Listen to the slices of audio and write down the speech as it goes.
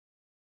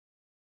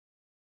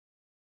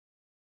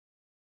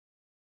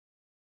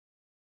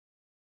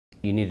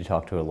you need to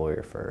talk to a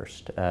lawyer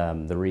first.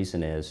 The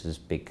reason is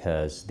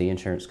because the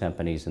insurance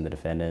companies and the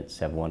defendants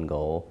have one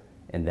goal,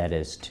 and that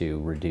is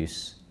to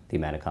reduce the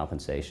amount of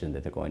compensation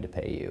that they're going to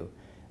pay you.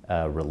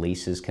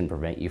 Releases can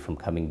prevent you from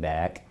coming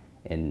back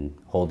and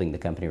holding the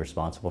company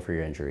responsible for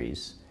your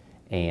injuries.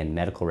 And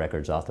medical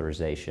records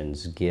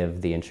authorizations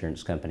give the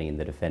insurance company and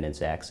the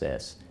defendants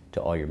access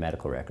to all your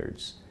medical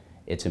records.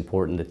 It's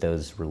important that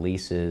those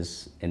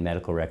releases and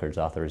medical records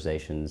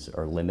authorizations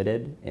are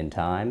limited in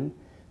time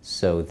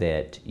so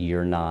that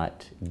you're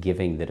not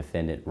giving the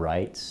defendant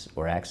rights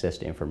or access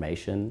to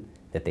information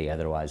that they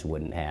otherwise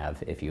wouldn't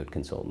have if you had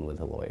consulted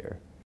with a lawyer.